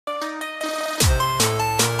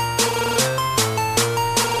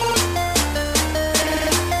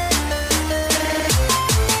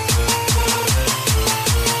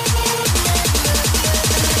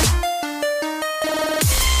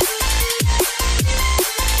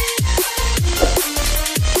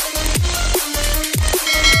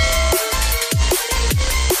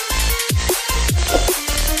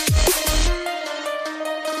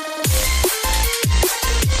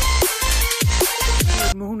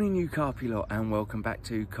you carpy lot, and welcome back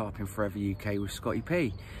to Carping Forever UK with Scotty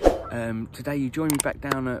P. Today you join me back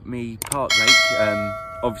down at me Park Lake.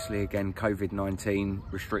 Obviously again COVID-19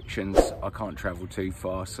 restrictions, I can't travel too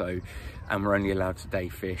far, and we're only allowed to day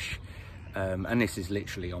fish. And this is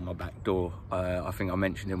literally on my back door. I think I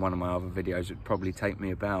mentioned in one of my other videos it'd probably take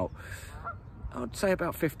me about, I'd say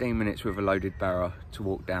about 15 minutes with a loaded barra to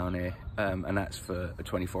walk down here, and that's for a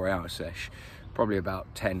 24-hour sesh. Probably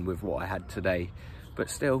about 10 with what I had today, but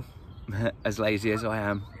still, as lazy as I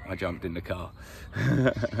am, I jumped in the car.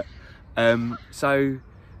 So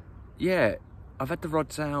yeah, I've had the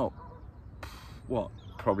rods out,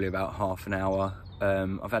 probably about half an hour.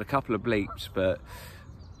 I've had a couple of bleeps, but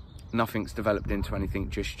nothing's developed into anything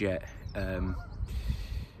just yet.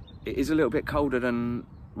 It is a little bit colder than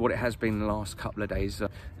what it has been the last couple of days.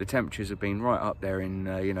 The temperatures have been right up there in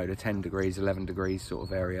you know, the 10 degrees 11 degrees sort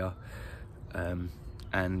of area,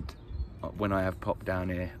 and when I have popped down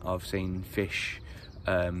here, I've seen fish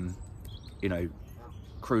you know,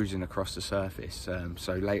 cruising across the surface.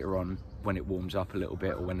 So later on, when it warms up a little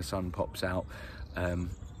bit, or when the sun pops out,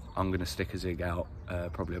 I'm going to stick a zig out,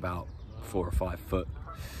 probably about 4 or 5 foot,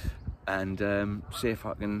 and see if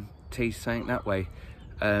I can tease something that way.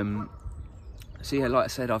 So yeah, like I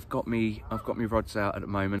said, I've got me rods out at the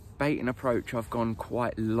moment. Baiting approach, I've gone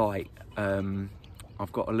quite light.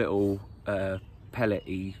 I've got a little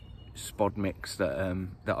pellety spod mix that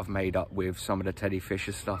I've made up with some of the Teddy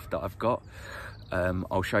Fisher stuff that I've got.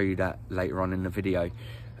 I'll show you that later on in the video.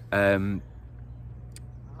 And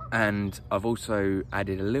I've also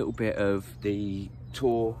added a little bit of the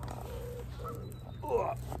Tor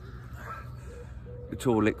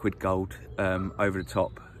liquid gold over the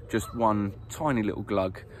top. Just one tiny little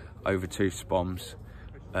glug over 2 spoms.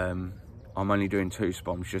 I'm only doing 2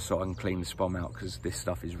 spoms just so I can clean the spom out, because this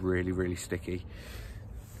stuff is really sticky.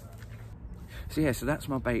 So yeah, so that's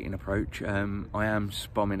my baiting approach. I am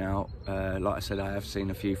spomming out. Like I said, I have seen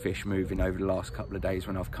a few fish moving over the last couple of days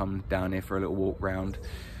when I've come down here for a little walk round.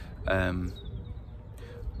 I'm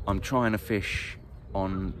trying to fish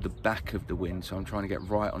on the back of the wind, so I'm trying to get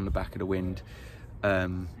right on the back of the wind.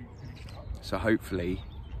 So hopefully,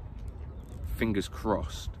 fingers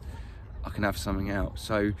crossed, I can have something out.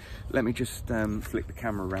 So let me just flick the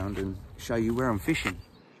camera around and show you where I'm fishing.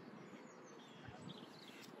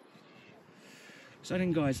 So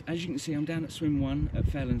then guys, as you can see, I'm down at swim 1 at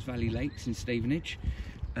Fairlands Valley Lakes in Stevenage.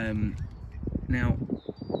 Now,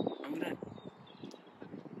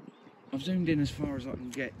 I've zoomed in as far as I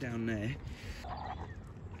can get down there.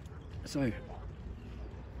 So,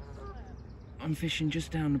 I'm fishing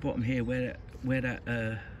just down the bottom here where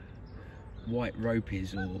that white rope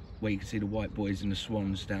is, or where you can see the white buoys and the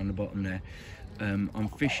swans down the bottom there. I'm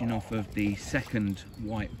fishing off of the second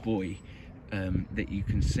white buoy that you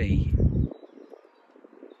can see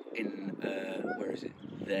in, where is it?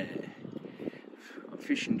 There. I'm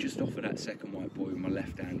fishing just off of that second white buoy with my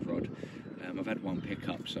left hand rod. I've had one pick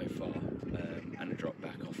up so far, and a drop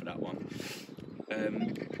back off of that one.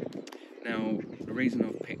 Now, the reason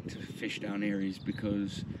I've picked fish down here is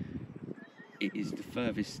because it is the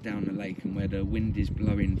furthest down the lake, and where the wind is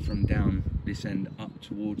blowing from down this end up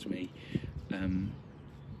towards me,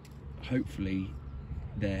 hopefully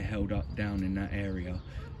they're held up down in that area.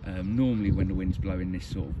 Normally when the wind's blowing this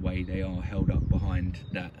sort of way, they are held up behind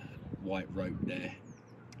that white rope there.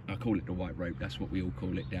 I call it the white rope, that's what we all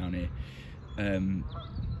call it down here.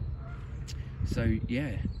 So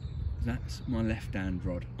yeah, that's my left hand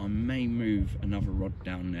rod. I may move another rod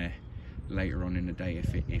down there later on in the day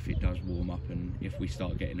if it does warm up, and if we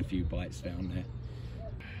start getting a few bites down there.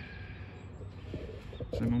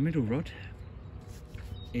 So my middle rod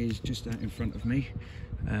is just out in front of me.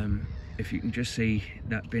 If you can just see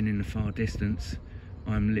that bin in the far distance,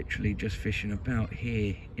 I'm literally just fishing about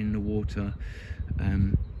here in the water,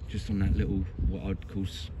 just on that little, what I'd call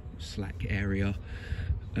slack area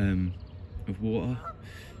of water.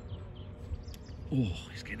 Oh,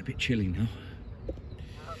 it's getting a bit chilly now.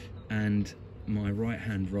 And my right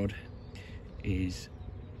hand rod is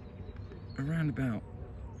around about,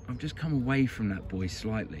 I've just come away from that buoy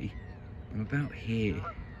slightly. I'm about here,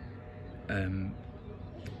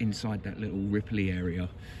 inside that little ripply area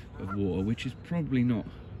of water, which is probably not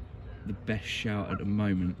the best shout at the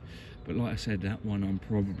moment, but like I said, that one I'm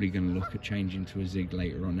probably going to look at changing to a zig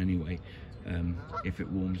later on anyway, if it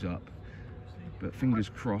warms up. But fingers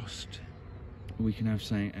crossed we can have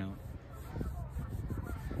something out.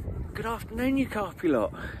 Good afternoon, you carpy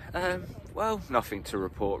lot. Well, nothing to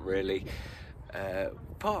report really,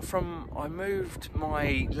 apart from I moved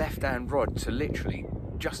my left hand rod to literally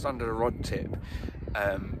just under the rod tip,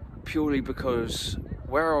 purely because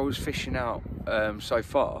where I was fishing out so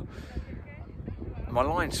far, my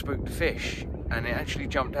line spooked the fish, and it actually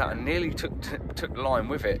jumped out and nearly took the line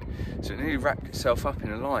with it. So it nearly wrapped itself up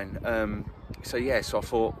in a line. So yeah, so I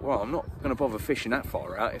thought, well, I'm not going to bother fishing that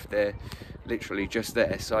far out if they're literally just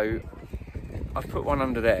there. So I've put one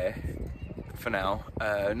under there for now.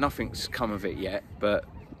 Nothing's come of it yet, but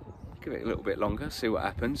give it a little bit longer, see what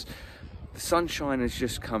happens. The sunshine has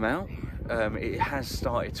just come out. It has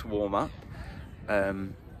started to warm up.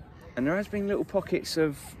 And there has been little pockets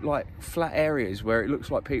of like flat areas where it looks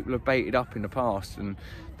like people have baited up in the past, and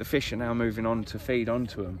the fish are now moving on to feed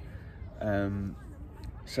onto them.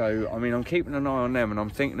 So I mean, I'm keeping an eye on them, and I'm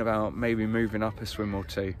thinking about maybe moving up a swim or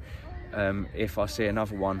two if I see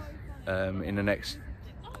another one in the next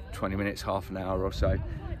 20 minutes, half an hour or so.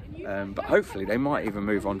 But hopefully they might even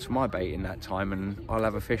move on to my bait in that time, and I'll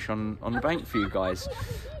have a fish on the bank for you guys.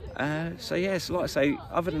 So yes, like I say,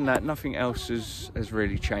 other than that, nothing else has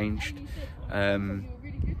really changed. I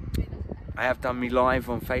have done me live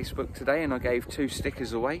on Facebook today, and I gave 2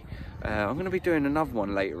 stickers away. I'm going to be doing another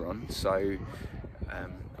one later on, so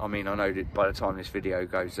I mean, I know that by the time this video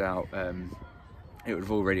goes out, it would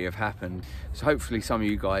have already have happened. So hopefully some of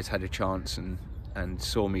you guys had a chance and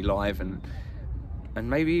saw me live and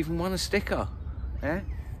maybe even won a sticker. Yeah,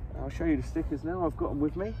 I'll show you the stickers now. I've got them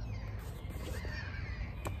with me.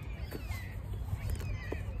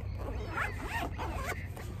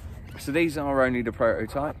 So these are only the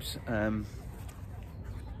prototypes,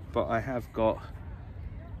 but I have got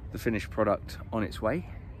the finished product on its way.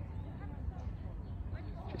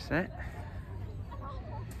 Just that.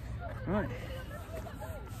 Right.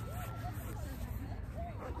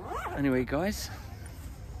 Anyway, guys.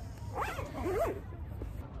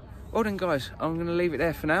 Well then, guys, I'm going to leave it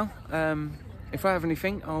there for now. If I have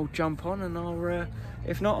anything, I'll jump on, and I'll.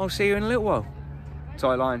 If not, I'll see you in a little while.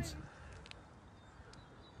 Tight lines.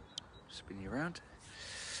 Spin you around.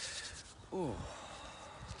 Oh.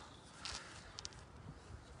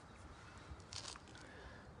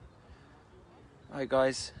 Hi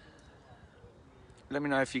guys. Let me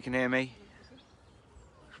know if you can hear me.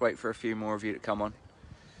 Just wait for a few more of you to come on.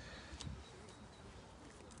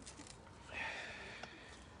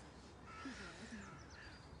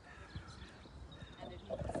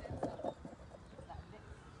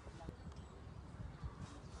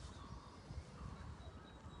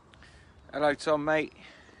 Hello Tom, mate.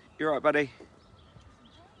 You alright, buddy?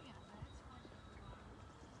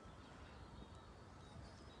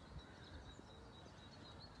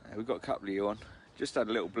 We've got a couple of you on. Just had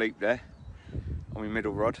a little bleep there on my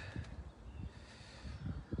middle rod.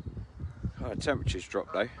 Oh, the temperature's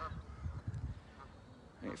dropped though.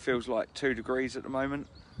 It feels like 2 degrees at the moment.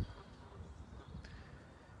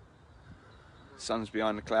 Sun's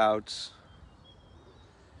behind the clouds.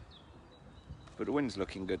 But the wind's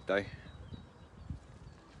looking good though.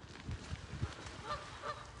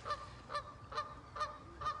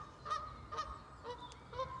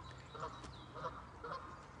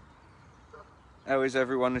 How is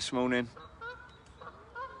everyone this morning?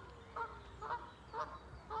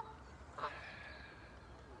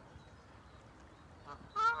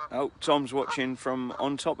 Oh, Tom's watching from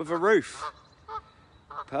on top of a roof.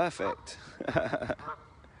 Perfect.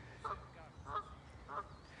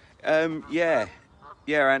 Yeah,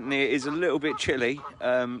 Anthony, it is a little bit chilly.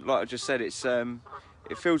 Like I just said, it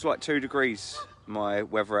feels like 2 degrees. My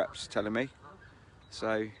weather app's telling me.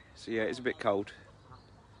 So yeah, it's a bit cold.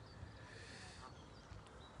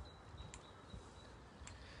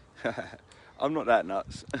 I'm not that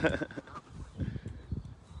nuts.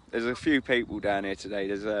 There's a few people down here today.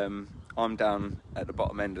 I'm down at the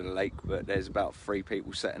bottom end of the lake, but there's about 3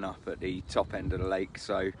 people setting up at the top end of the lake,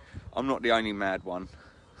 so I'm not the only mad one.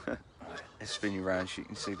 Let's spin you around so you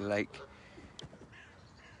can see the lake.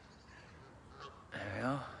 There we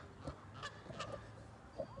are.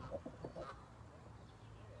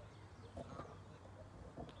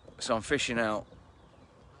 So I'm fishing out.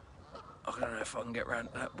 I don't know if I can get round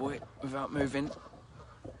that buoy without moving.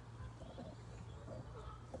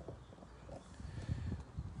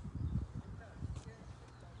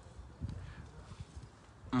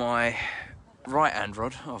 My right hand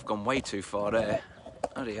rod, oh, I've gone way too far there.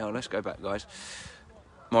 Bloody hell, let's go back guys.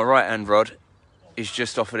 My right hand rod is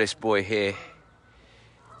just off of this buoy here.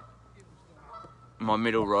 My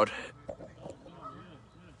middle rod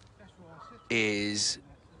is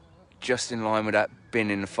just in line with that bin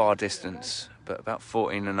in the far distance, but about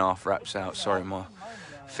 14.5 wraps out. Sorry, my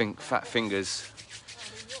fat fingers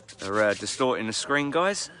are distorting the screen,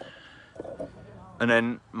 guys. And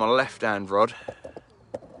then my left hand rod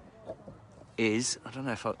is, I don't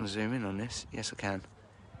know if I can zoom in on this. Yes, I can.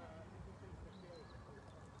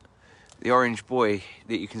 The orange buoy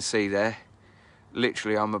that you can see there,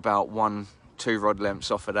 literally I'm about 1-2 rod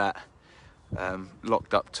lengths off of that,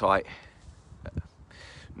 locked up tight.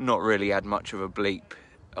 Not really had much of a bleep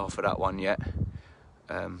off of that one yet,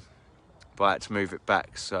 but I had to move it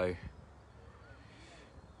back, so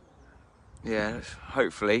yeah,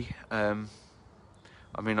 hopefully.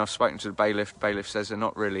 I mean, I've spoken to the bailiff. Bailiff says they're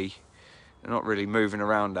not really moving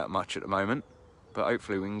around that much at the moment, but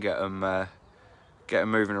hopefully we can get them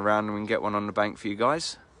moving around and we can get one on the bank for you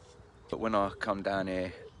guys. But when I come down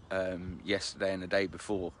here yesterday and the day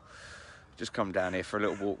before, just come down here for a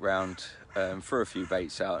little walk round, threw a few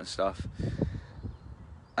baits out and stuff,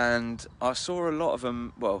 and I saw a lot of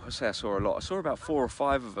them. Well, I say I saw a lot. I saw about 4 or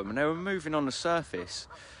 5 of them, and they were moving on the surface.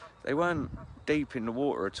 They weren't deep in the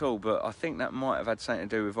water at all, but I think that might have had something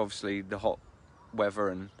to do with obviously the hot weather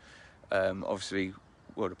and obviously,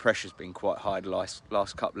 well, the pressure's been quite high the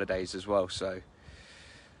last couple of days as well. So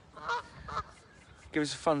give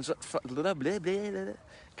us a thumbs up,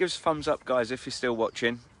 give us a thumbs up, guys, if you're still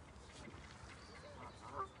watching.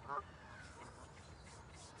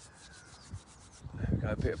 There we go,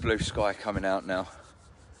 a bit of blue sky coming out now.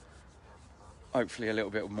 Hopefully a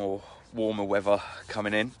little bit more warmer weather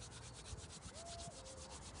coming in.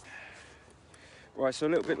 Right, so a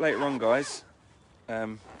little bit later on, guys, I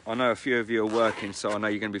know a few of you are working, so I know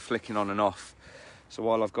you're going to be flicking on and off. So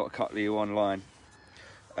while I've got a couple of you online,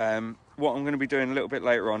 what I'm going to be doing a little bit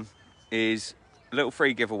later on is a little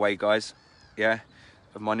free giveaway, guys, yeah,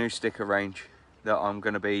 of my new sticker range that I'm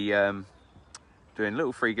going to be doing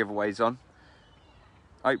little free giveaways on.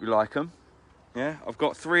 I hope you like them. Yeah, I've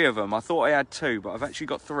got 3 of them. I thought I had 2, but I've actually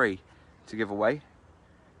got 3 to give away.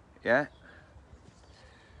 Yeah.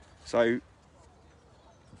 So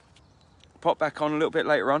pop back on a little bit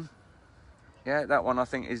later on. Yeah, that one I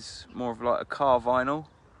think is more of like a car vinyl.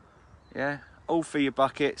 Yeah, all for your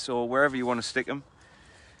buckets or wherever you want to stick them.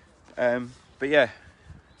 But yeah,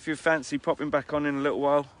 if you fancy popping back on in a little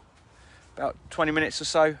while, about 20 minutes or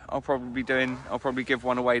so, I'll probably give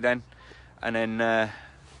one away then, and then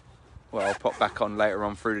well, I'll pop back on later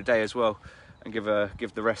on through the day as well and give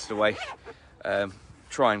the rest away.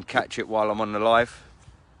 Try and catch it while I'm on the live.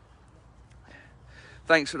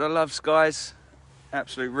 Thanks for the loves, guys.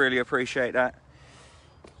 Absolutely really appreciate that.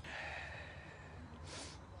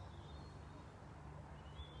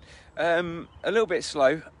 A little bit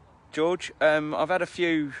slow, George. I've had a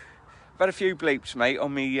few bleeps, mate,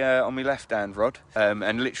 on me left-hand rod,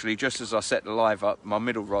 and literally just as I set the live up, my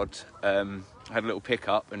middle rod had a little pick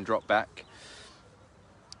up and dropped back.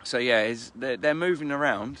 So yeah, they're moving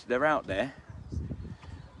around. They're out there.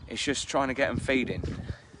 It's just trying to get them feeding.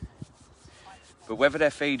 But whether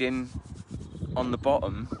they're feeding on the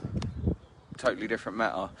bottom, totally different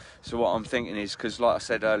matter. So what I'm thinking is, because like I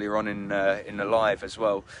said earlier on in the live as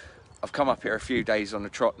well, I've come up here a few days on the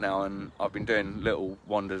trot now, and I've been doing little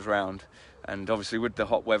wanders around. And obviously with the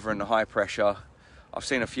hot weather and the high pressure, I've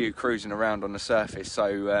seen a few cruising around on the surface.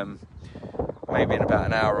 So maybe in about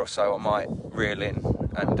an hour or so, I might reel in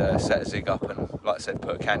and set a zig up, and like I said,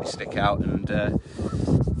 put a candy stick out, and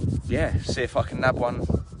yeah, see if I can nab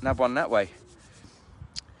one that way.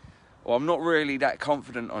 Well, I'm not really that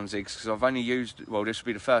confident on zigs because I've only used, well, this will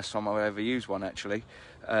be the first time I've ever used one actually.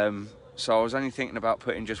 So I was only thinking about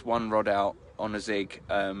putting just one rod out on a zig.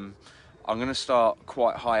 I'm going to start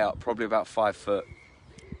quite high up, probably about 5 foot,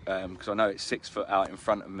 because I know it's 6 foot out in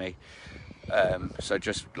front of me. So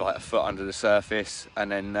just like a foot under the surface,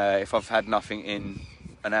 and then if I've had nothing in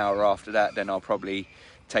an hour after that, then I'll probably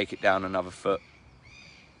take it down another foot,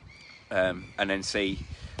 and then see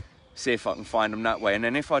if I can find them that way. And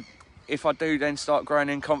then if I do then start growing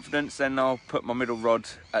in confidence, then I'll put my middle rod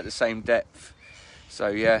at the same depth. So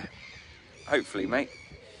yeah, hopefully, mate.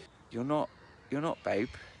 You're not, babe.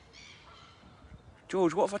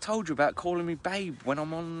 George, what have I told you about calling me babe when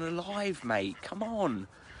I'm on the live, mate? Come on.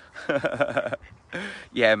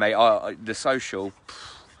 Yeah, mate, the social,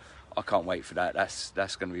 I can't wait for that.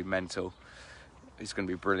 That's going to be mental. It's going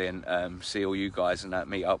to be brilliant. See all you guys and that,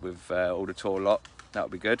 meet up with all the tour lot. That'll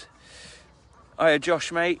be good. Hiya,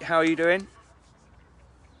 Josh, mate. How are you doing?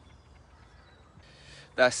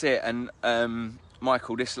 That's it. And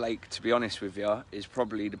Michael, this lake, to be honest with you, is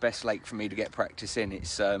probably the best lake for me to get practice in.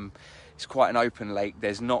 It's quite an open lake.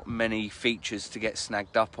 There's not many features to get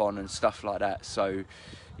snagged up on and stuff like that. So,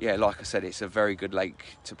 yeah, like I said, it's a very good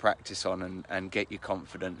lake to practice on and get your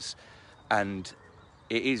confidence. And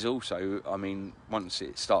it is also, I mean, once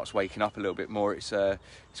it starts waking up a little bit more, it's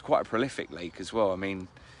quite a prolific lake as well. I mean,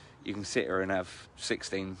 you can sit here and have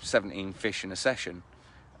 16, 17 fish in a session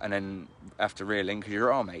and then have to reel in because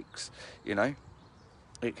your arm aches, you know?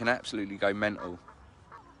 It can absolutely go mental.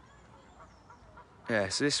 Yeah,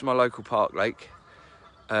 so this is my local park lake.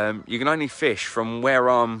 You can only fish from where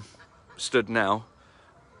I'm stood now,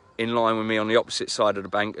 in line with me on the opposite side of the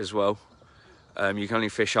bank as well. You can only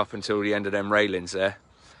fish up until the end of them railings there.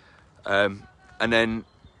 And then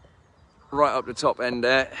right up the top end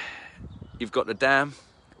there, you've got the dam,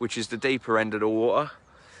 which is the deeper end of the water.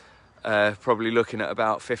 Probably looking at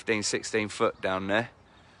about 15, 16 foot down there.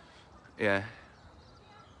 Yeah.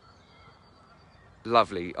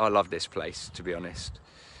 Lovely. I love this place, to be honest.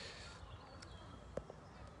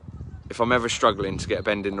 If I'm ever struggling to get a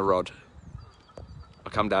bend in the rod, I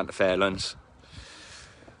come down to Fairlands,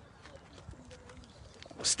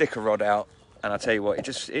 stick a rod out, and I tell you what,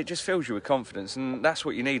 it just fills you with confidence, and that's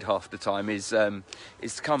what you need half the time is to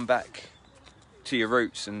come back to your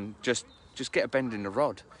roots and just get a bend in the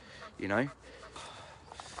rod, you know.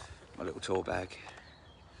 My little tour bag.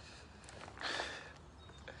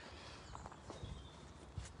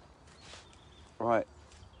 Right.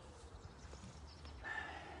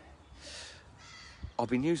 I've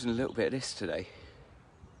been using a little bit of this today.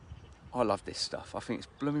 I love this stuff. I think it's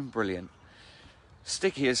blooming brilliant.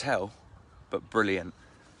 Sticky as hell, but brilliant.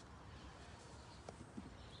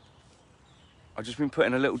 I've just been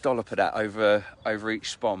putting a little dollop of that over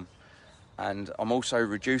each spom, and I'm also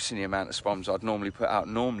reducing the amount of spoms I'd normally put out.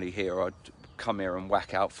 Normally here, I'd come here and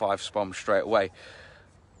whack out 5 spoms straight away.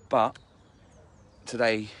 But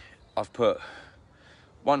today, I've put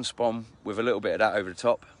 1 spom with a little bit of that over the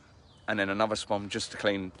top, and then another spom just to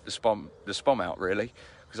clean the spom out, really,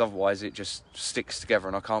 because otherwise it just sticks together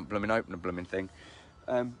and I can't blooming open the blooming thing.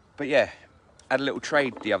 But yeah, had a little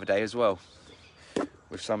trade the other day as well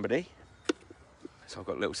with somebody, so I've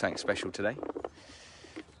got a little something special today.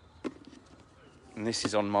 And this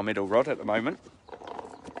is on my middle rod at the moment.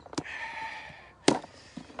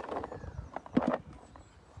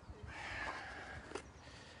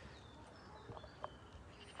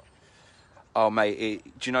 Oh mate,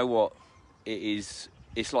 do you know what? It's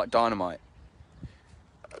like dynamite.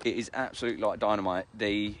 It is absolutely like dynamite.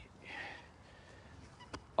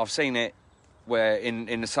 I've seen it where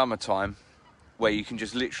in the summertime, where you can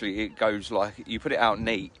just literally, it goes like, you put it out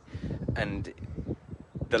neat and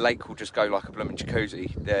the lake will just go like a blooming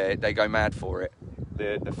jacuzzi. They go mad for it.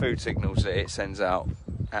 The food signals that it sends out,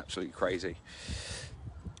 absolutely crazy.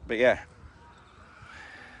 But yeah,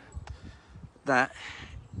 that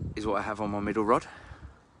is what I have on my middle rod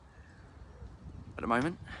at the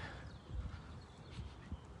moment.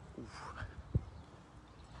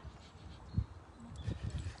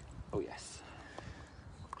 Oh yes,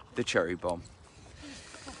 the cherry bomb.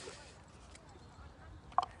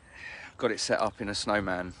 Got it set up in a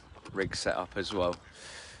snowman rig setup as well.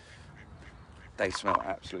 They smell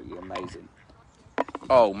absolutely amazing.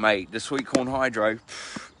 Oh mate, the sweet corn hydro,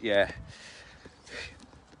 yeah,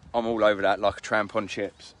 I'm all over that like a tramp on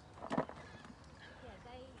chips.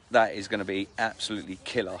 That is going to be absolutely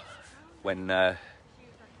killer when I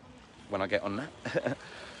get on that.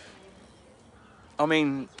 I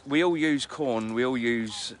mean, we all use corn, we all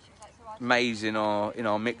use maize in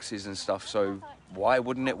our mixes and stuff, so why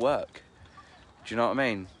wouldn't it work? Do you know what I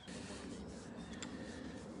mean?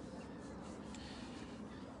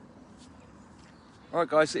 All right,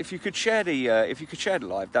 guys. If you could share the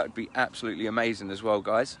live, that would be absolutely amazing as well,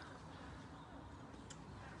 guys.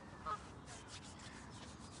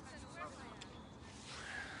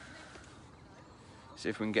 See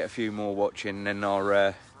if we can get a few more watching, then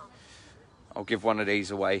I'll give one of these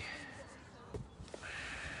away.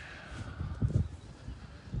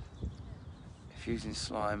 If using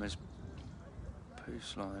slime as poo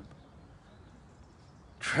slime,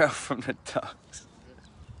 trail from the ducks.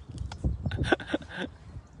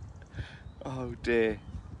 Oh dear.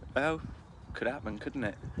 Well, could happen, couldn't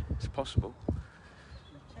it? It's possible.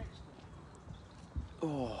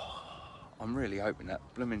 Oh, I'm really hoping that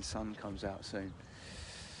blooming sun comes out soon.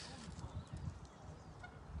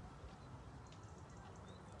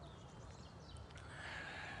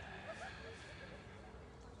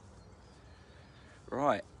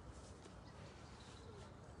 Right.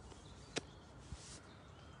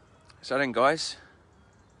 So then, guys,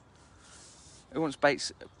 who wants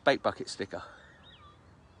bait bucket sticker?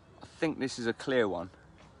 I think this is a clear one,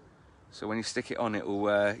 so when you stick it on,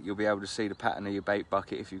 it'll you'll be able to see the pattern of your bait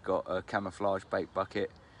bucket if you've got a camouflage bait bucket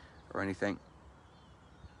or anything.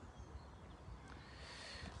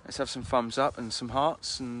 Let's have some thumbs up and some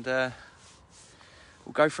hearts, and we'll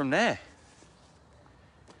go from there.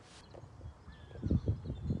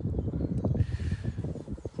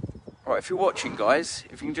 Right, if you're watching, guys,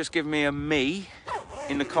 if you can just give me a me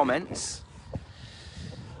in the comments.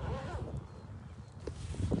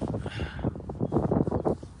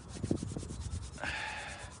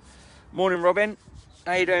 Morning, Robin.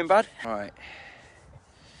 How you doing, bud? All right.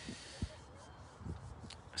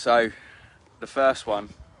 So, the first one.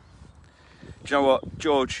 Do you know what,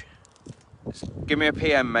 George? Give me a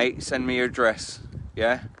PM, mate. Send me your address,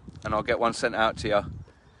 yeah, and I'll get one sent out to you.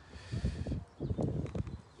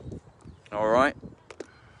 All right.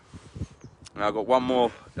 And I've got one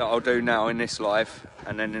more that I'll do now in this live,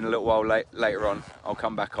 and then in a little while later on, I'll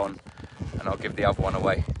come back on and I'll give the other one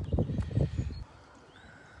away.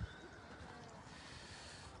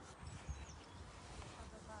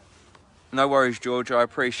 No worries, George. I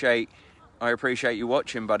appreciate you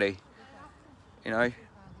watching, buddy. You know,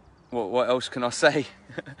 what else can I say?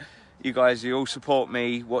 You guys, you all support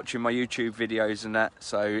me watching my YouTube videos and that,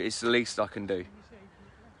 so it's the least I can do.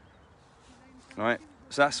 All right,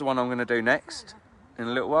 so that's the one I'm going to do next in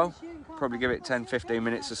a little while. Probably give it 10-15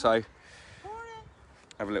 minutes or so.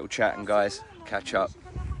 Have a little chat and guys, catch up.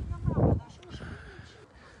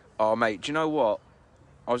 Oh, mate, do you know what?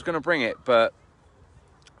 I was going to bring it, but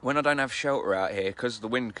when I don't have shelter out here, because the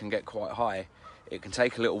wind can get quite high, it can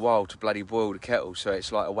take a little while to bloody boil the kettle, so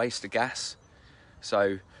it's like a waste of gas.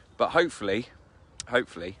 So, but hopefully,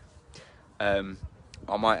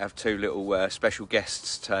 I might have two little special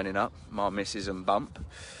guests turning up, my missus and Bump.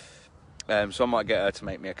 So I might get her to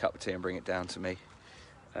make me a cup of tea and bring it down to me.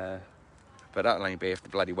 But that'll only be if the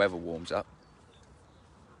bloody weather warms up.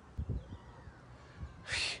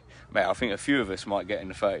 Mate, I think a few of us might get in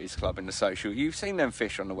the 30s club in the social. You've seen them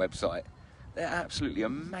fish on the website. They're absolutely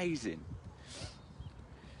amazing.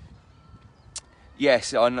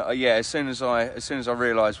 Yes, I know, yeah, as soon as I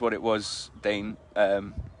realised what it was, Dean,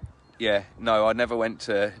 yeah, no, I never went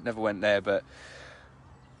there, but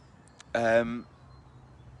I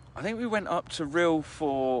think we went up to Rhyl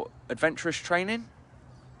for adventurous training,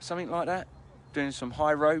 something like that, doing some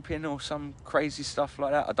high roping or some crazy stuff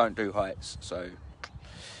like that. I don't do heights, so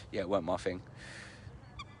yeah, it weren't my thing.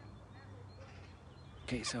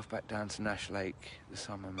 Get yourself back down to Nash Lake this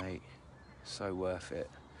summer, mate. So worth it.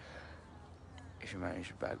 If you manage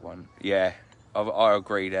to bag one. Yeah, I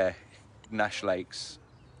agree there. Nash Lakes,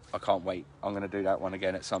 I can't wait. I'm going to do that one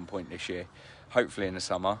again at some point this year. Hopefully in the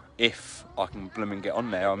summer, if I can blooming get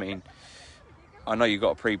on there. I mean, I know you've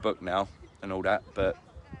got to pre-book now and all that, but,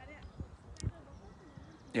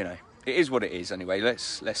 you know, it is what it is anyway.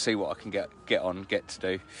 Let's see what I can get to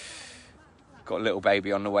do. Got a little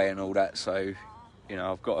baby on the way and all that, so, you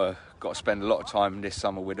know, I've got to spend a lot of time this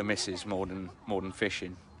summer with the missus more than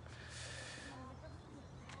fishing.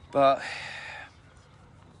 But,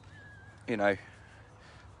 you know,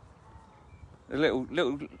 the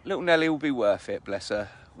little Nelly will be worth it, bless her,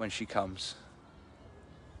 when she comes.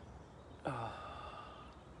 Oh,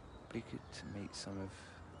 be good to meet some of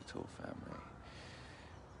the Tor family.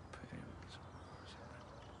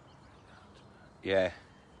 Yeah.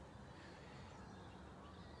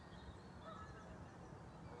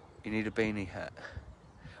 You need a beanie hat.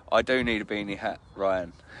 I do need a beanie hat,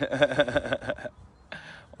 Ryan.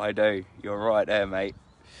 I do. You're right there, mate.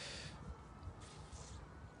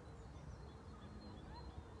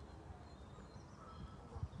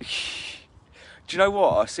 Do you know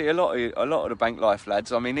what? I see a lot of the Bank Life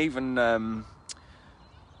lads. I mean, even Alan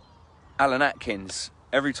Atkins.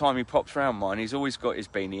 Every time he pops round mine, he's always got his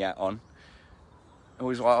beanie hat on.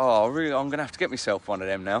 Always like, oh, really? I'm gonna have to get myself one of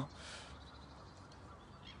them now.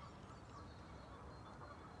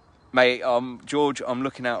 Mate, George, I'm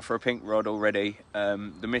looking out for a pink rod already.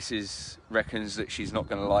 The missus reckons that she's not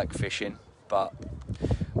going to like fishing, but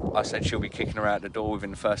I said she'll be kicking her out the door within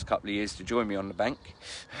the first couple of years to join me on the bank.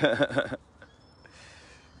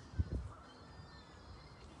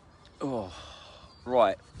 Oh,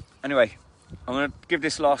 right. Anyway, I'm going to give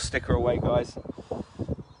this last sticker away, guys.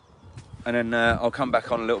 And then I'll come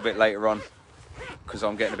back on a little bit later on, because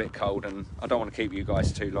I'm getting a bit cold and I don't want to keep you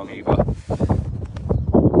guys too long either.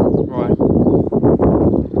 Right.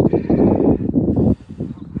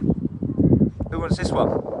 Who wants this one?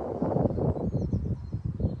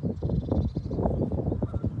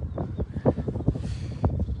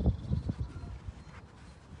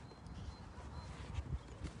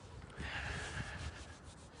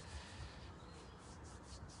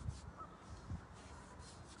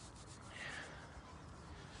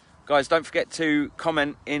 Guys, don't forget to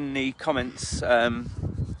comment in the comments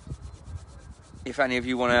if any of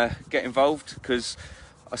you want to get involved, because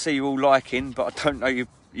I see you all liking, but I don't know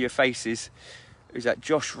your faces. Who's that?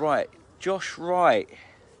 Josh Wright. Josh Wright.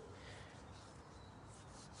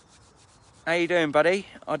 How you doing, buddy?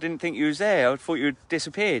 I didn't think you was there. I thought you had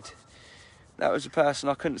disappeared. That was the person.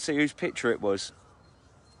 I couldn't see whose picture it was.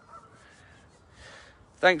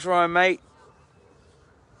 Thanks, Ryan, mate.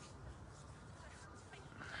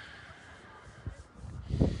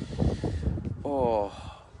 Oh,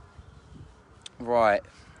 right,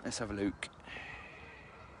 let's have a look.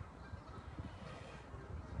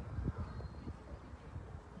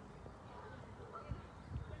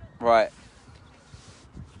 Right.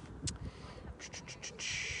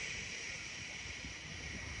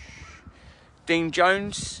 Dean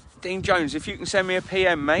Jones, if you can send me a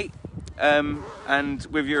PM, mate, and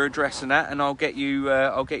with your address and that, and I'll get you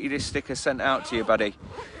this sticker sent out to you, buddy.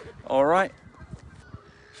 All right.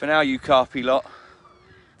 For now, you carpy lot,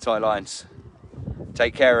 tight lines.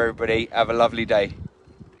 Take care, everybody. Have a lovely day.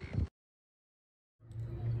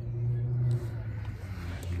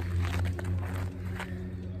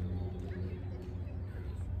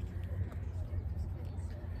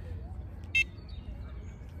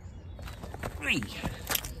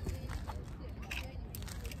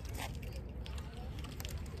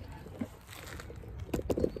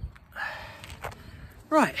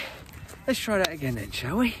 Right, let's try that again then,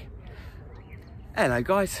 shall we? Hello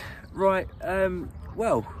guys. Right,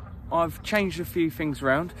 well, I've changed a few things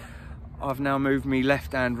around. I've now moved my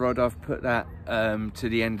left-hand rod. I've put that to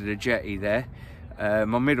the end of the jetty there.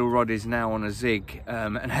 My middle rod is now on a zig,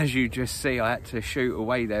 and as you just see, I had to shoot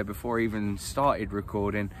away there before I even started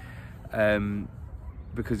recording,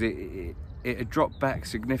 because it had dropped back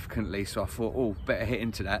significantly. So I thought, oh, better hit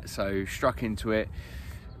into that. So struck into it,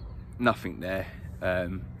 nothing there.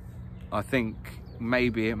 I think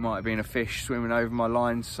maybe it might have been a fish swimming over my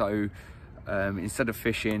line. So instead of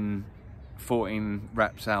fishing 14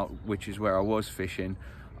 wraps out, which is where I was fishing,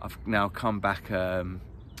 I've now come back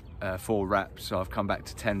 4 wraps, so I've come back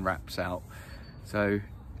to 10 wraps out. So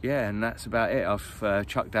yeah, and that's about it. I've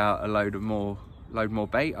chucked out a load more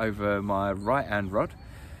bait over my right hand rod.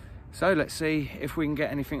 So let's see if we can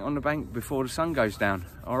get anything on the bank before the sun goes down.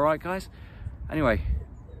 All right guys, anyway,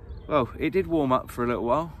 well, it did warm up for a little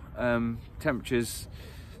while. Temperatures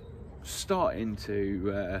starting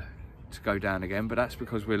to go down again, but that's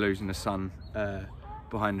because we're losing the sun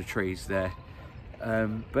behind the trees there.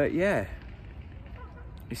 But yeah,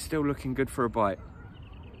 it's still looking good for a bite.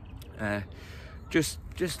 Just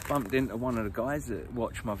bumped into one of the guys that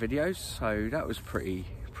watch my videos, so that was pretty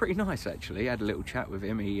nice actually. I had a little chat with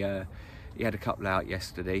him. He had a couple out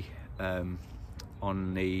yesterday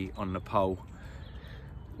on the pole,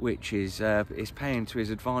 which is paying to his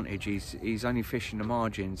advantage. He's only fishing the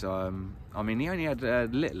margins. I mean, he only had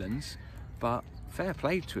little uns, but fair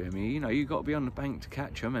play to him. You know, you got to be on the bank to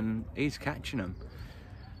catch them, and he's catching them.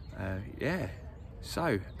 Yeah.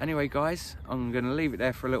 So anyway, guys, I'm going to leave it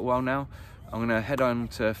there for a little while now. I'm going to head on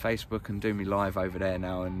to Facebook and do me live over there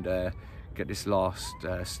now, and get this last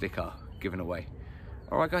sticker given away.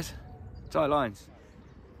 All right, guys, tight lines.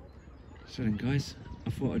 So then, guys, I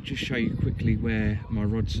thought I'd just show you quickly where my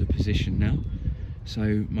rods are positioned now.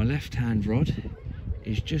 So my left hand rod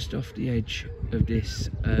is just off the edge of this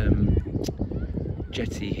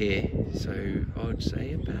jetty here, so I'd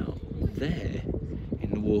say about there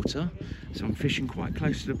in the water. So I'm fishing quite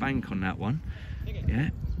close to the bank on that one. Yeah,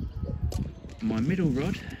 my middle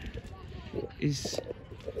rod is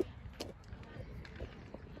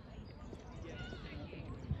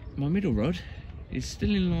still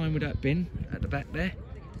in line with that bin at the back there,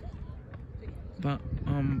 but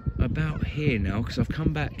I'm about here now because I've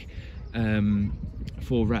come back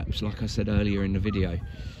 4 wraps, like I said earlier in the video.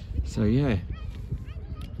 So yeah,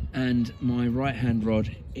 and my right hand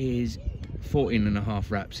rod is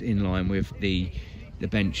 14.5 wraps in line with the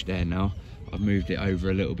bench there now. I've moved it over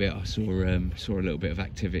a little bit. I saw a little bit of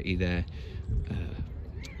activity there,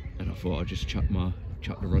 and I thought I'd just chuck the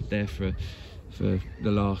rod there for the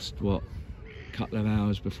last couple of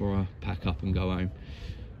hours before I pack up and go home.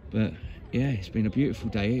 But yeah, it's been a beautiful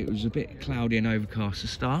day. It was a bit cloudy and overcast to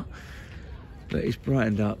start, but it's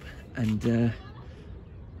brightened up and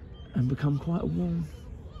become quite a warm,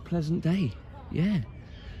 pleasant day. Yeah.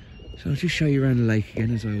 So I'll just show you around the lake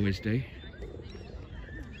again, as I always do.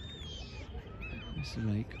 That's the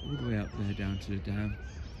lake, all the way up there down to the dam,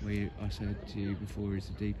 where I said to you before is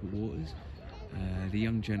the deeper waters. The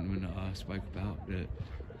young gentleman that I spoke about that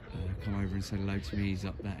come over and said hello to me, he's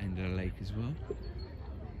up that end of the lake as well.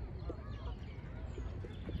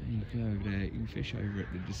 And you go over there, you can fish over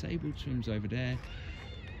at the disabled swims over there.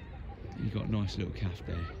 You've got a nice little cafe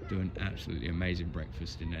there, doing absolutely amazing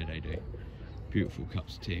breakfast in there, they do. Beautiful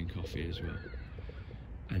cups of tea and coffee as well.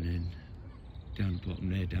 And then down the bottom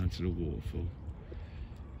there, down to the waterfall.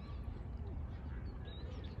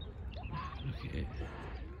 Look at it.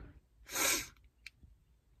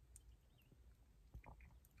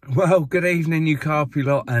 Well, good evening, you carpy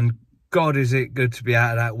lot, and God, is it good to be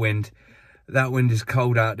out of that wind. That wind is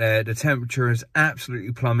cold out there. The temperature has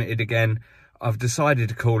absolutely plummeted again. I've decided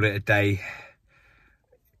to call it a day.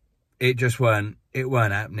 it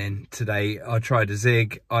weren't happening today. I tried a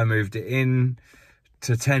zig, I moved it in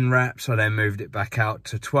to 10 wraps, I then moved it back out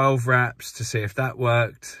to 12 wraps to see if that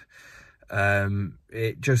worked.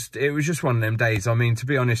 It was just one of them days. I mean, to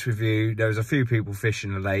be honest with you, there was a few people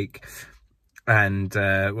fishing the lake, and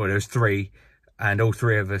well, there was 3, and all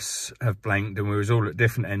 3 of us have blanked, and we was all at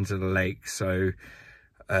different ends of the lake. So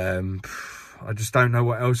I just don't know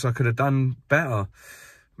what else I could have done better.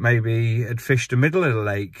 Maybe had fished the middle of the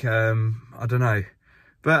lake. I don't know.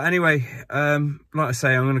 But anyway, like I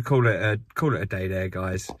say, I'm going to call it a day there,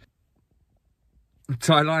 guys.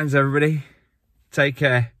 Tight lines, everybody. Take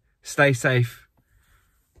care. Stay safe.